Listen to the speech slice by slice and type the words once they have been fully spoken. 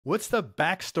What's the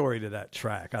backstory to that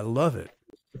track? I love it.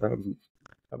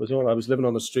 I was living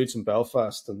on the streets in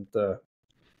Belfast, and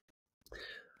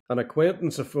an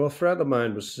acquaintance, a friend of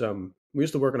mine was, we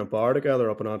used to work in a bar together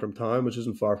up in Antrim Town, which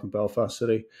isn't far from Belfast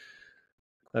City.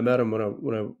 I met him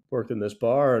when I worked in this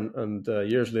bar, and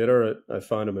years later I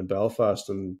found him in Belfast,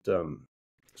 and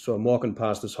so I'm walking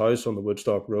past his house on the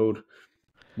Woodstock Road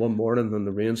one morning, and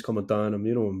the rain's coming down.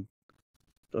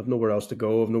 I've nowhere else to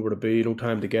go. I've nowhere to be. No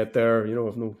time to get there.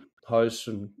 I've no house,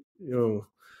 and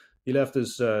he left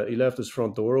his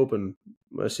front door open.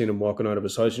 I seen him walking out of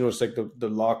his house. It's like the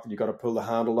lock that you got to pull the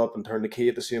handle up and turn the key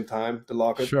at the same time to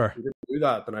lock it. Sure. He didn't do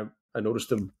that, and I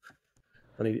noticed him,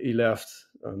 and he left.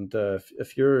 And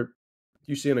if you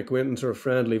see an acquaintance or a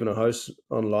friend leaving a house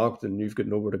unlocked and you've got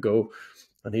nowhere to go,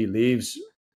 and he leaves,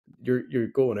 you're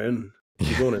going in.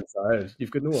 You're going inside.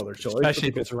 You've got no other choice. Especially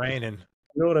if it's raining.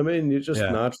 You know what I mean? You just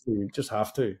naturally, you just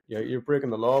have to. Yeah, you're breaking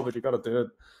the law, but you got to do it.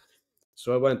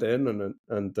 So I went in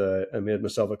and I made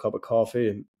myself a cup of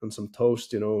coffee and some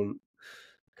toast, and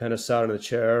kind of sat in a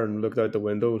chair and looked out the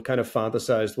window and kind of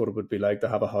fantasized what it would be like to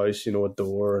have a house, a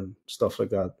door and stuff like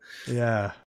that.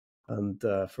 Yeah. And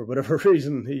for whatever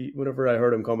reason, whenever I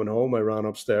heard him coming home, I ran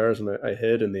upstairs and I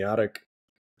hid in the attic,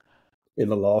 in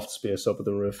the loft space up at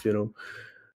the roof, and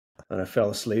I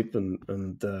fell asleep. And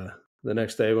the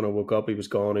next day when I woke up, he was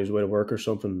gone. He was away to work or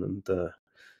something. And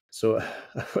so I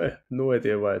have no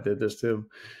idea why I did this to him.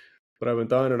 But I went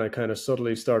down and I kind of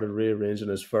subtly started rearranging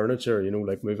his furniture,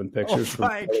 like moving pictures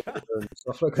from and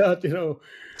stuff like that,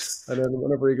 And then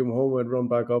whenever he came home, I'd run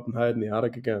back up and hide in the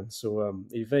attic again. So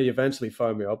he eventually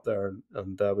found me up there,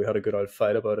 and we had a good old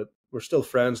fight about it. We're still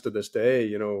friends to this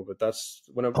day, But that's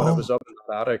when I was up in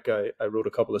the attic, I wrote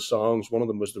a couple of songs. One of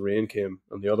them was "The Rain Came,"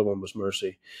 and the other one was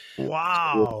 "Mercy."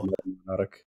 Wow. So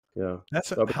attic. Yeah.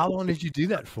 How long did you do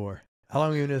that for? How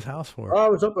long were you in his house for? I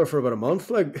was up there for about a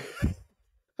month, like.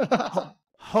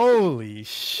 Holy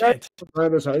shit!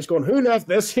 Around his house, going, "Who left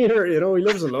this here?" He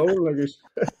lives alone, like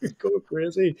he's going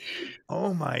crazy.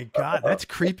 Oh my god, that's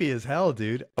creepy as hell,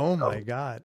 dude. Oh my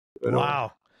god!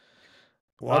 Wow.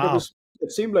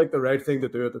 It seemed like the right thing to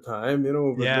do at the time,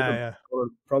 But yeah.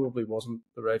 It probably wasn't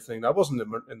the right thing. I wasn't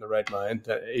in the right mind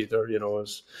either,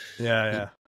 as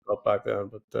up back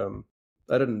then. But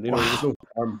I didn't. There's no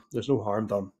harm. There's no harm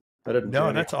done. I didn't.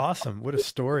 No, that's awesome. What a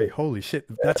story. Holy shit.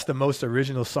 That's the most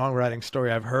original songwriting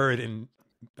story I've heard in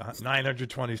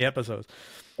 920 episodes.